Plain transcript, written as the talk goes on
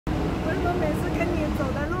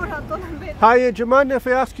Hiya, do you mind if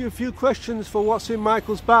I ask you a few questions for what's in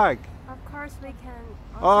Michael's bag? Of course we can.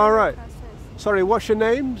 All right. Questions. Sorry, what's your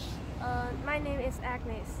names? My name is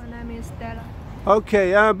Agnes. My name is Stella.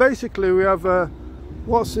 Okay, basically we have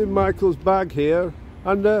what's in Michael's bag here,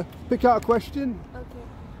 and pick out a question.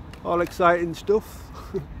 Okay. All exciting stuff.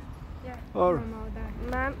 Yeah. Or,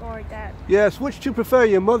 Mom or dad? yes, which do you prefer,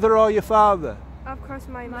 your mother or your father? Of course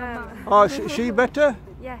my mom. Oh, she better?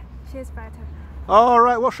 Yeah, she's better. All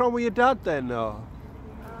right, what's wrong with your dad then? Or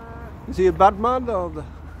is he a bad man or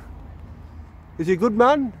is he a good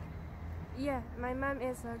man? Yeah, my mom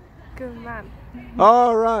is a good mom.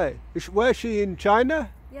 All right. Where's she, in China?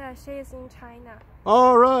 Yeah, she is in China.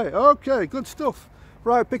 All right. Okay, good stuff.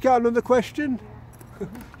 Right, pick out another question.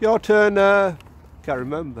 Your turn. Can't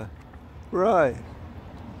remember. Right.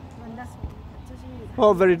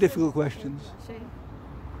 Oh, very difficult questions.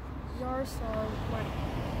 Yours or what?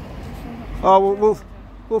 Oh,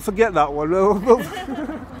 we'll forget that one. We'll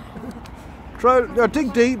try.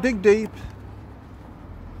 Dig deep. Dig deep.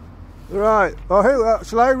 Right. Oh,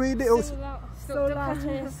 shall I read it? So the question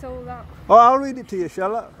is so long. Oh, I'll read it to you,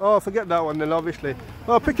 shall I? Oh, forget that one then, obviously.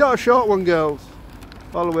 Oh, pick out a short one, girls.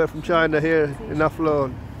 All the way from China here in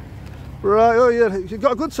Athlone. Right, oh yeah, you've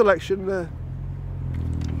got a good selection there.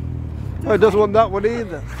 Oh, he doesn't want that one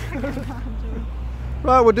either.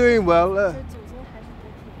 Right, we're doing well.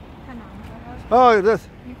 Oh, there's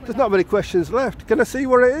not many questions left. Can I see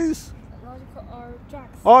what it is? Logical or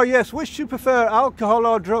drugs? Oh yes, which do you prefer, alcohol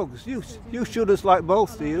or drugs? You students like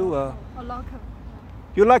both, do you? Or local.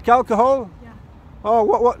 You like alcohol? Yeah. Oh,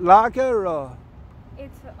 what lager or?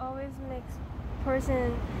 It always makes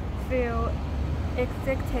person feel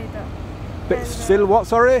excited. Feel what,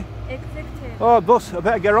 sorry? Excited. Oh, bus, I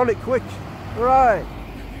better get on it quick. Right.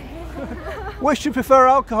 Which do you prefer,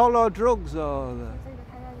 alcohol or drugs? Or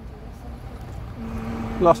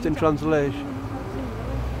lost in translation.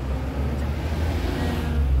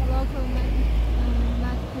 Local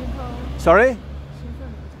people. Sorry?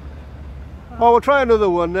 Oh, we'll try another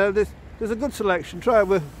one. There's a good selection. Try it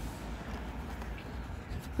with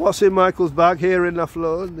what's in Michael's bag here in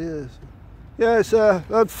Athlone. Yes. Yes,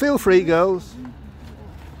 feel free, girls.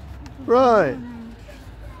 Right.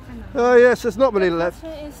 Oh yes, there's not many left. The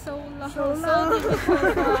question is so long. So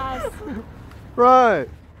difficult for us. Right.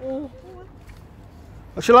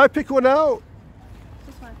 Shall I pick one out?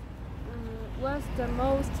 This one. What's the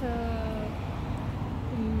most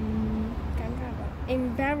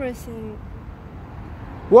embarrassing?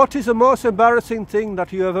 What is the most embarrassing thing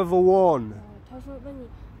that you have ever worn?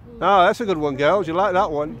 Oh, that's a good one, girls. You like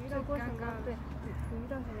that one?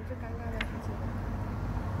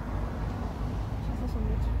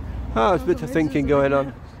 Oh, there's a bit of thinking going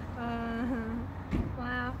on.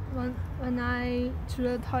 Well, when I to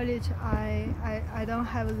the toilet, I don't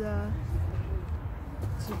have the.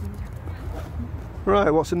 Right,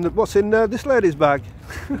 what's in this lady's bag?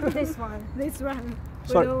 This one. This one.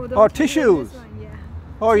 Sorry. Oh, tissues. One, yeah.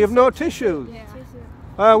 Oh, you have no tissues.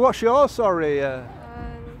 Yeah. What's yours? Sorry.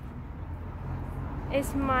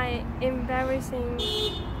 It's my embarrassing.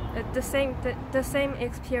 The same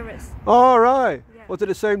experience. All right. Yeah. Was it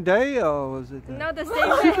the same day or was it? Not the same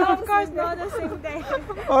day. Of course, not the same day.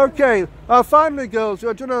 Okay. Finally, girls, do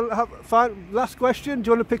you want to have last question?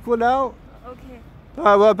 Do you want to pick one out? Okay.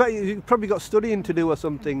 Well, I bet you probably got studying to do or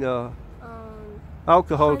something.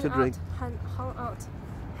 Alcohol to drink. Hang out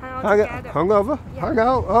together. Hang over? Yeah. Hang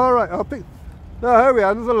out? All right, I'll pick. No, here we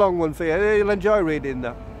are, another long one for you. You'll enjoy reading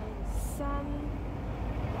that.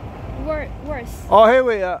 Worse. Oh, here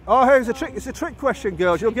we are. Oh, here's a trick. It's a trick question,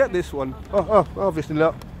 girls. You'll get this one. Oh, obviously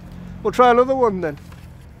not. We'll try another one then.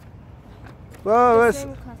 Well,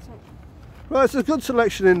 Same question. right, it's a good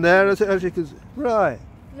selection in there, as you can see. Right.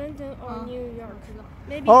 London or New York?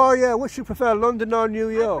 Maybe. Oh, yeah. Which you prefer, London or New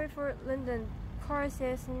York? I prefer London. Paris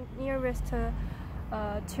is nearest to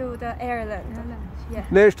the Ireland. Yeah.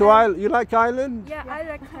 Nearest to Ireland. You like Ireland? Yeah, I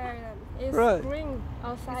like Ireland. It's Right. green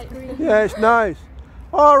outside. It's green. Yeah, it's nice.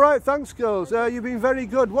 All right, thanks, girls. You've been very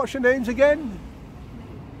good. What's your names again?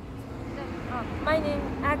 My name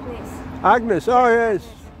Agnes. Agnes. Oh, yes.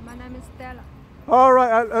 My name is Stella. All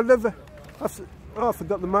right. I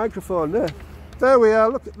forgot the microphone there. There we are.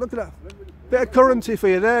 Look at that. Bit of currency for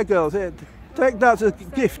you there, girls. Here, take that as a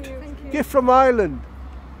gift. Gift from Ireland.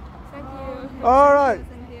 Thank you. All right.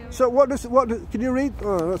 Thank you. So can you read?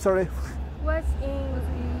 Oh, sorry. What's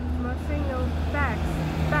in Marcel's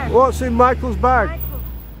bag? What's in Michael's bag?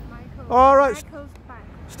 Michael. All right. Michael's bag.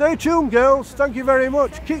 Stay tuned, girls. Thank you very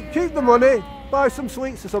much. Keep the money. Buy some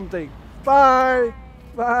sweets or something. Bye.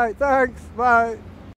 Bye. Thanks. Bye.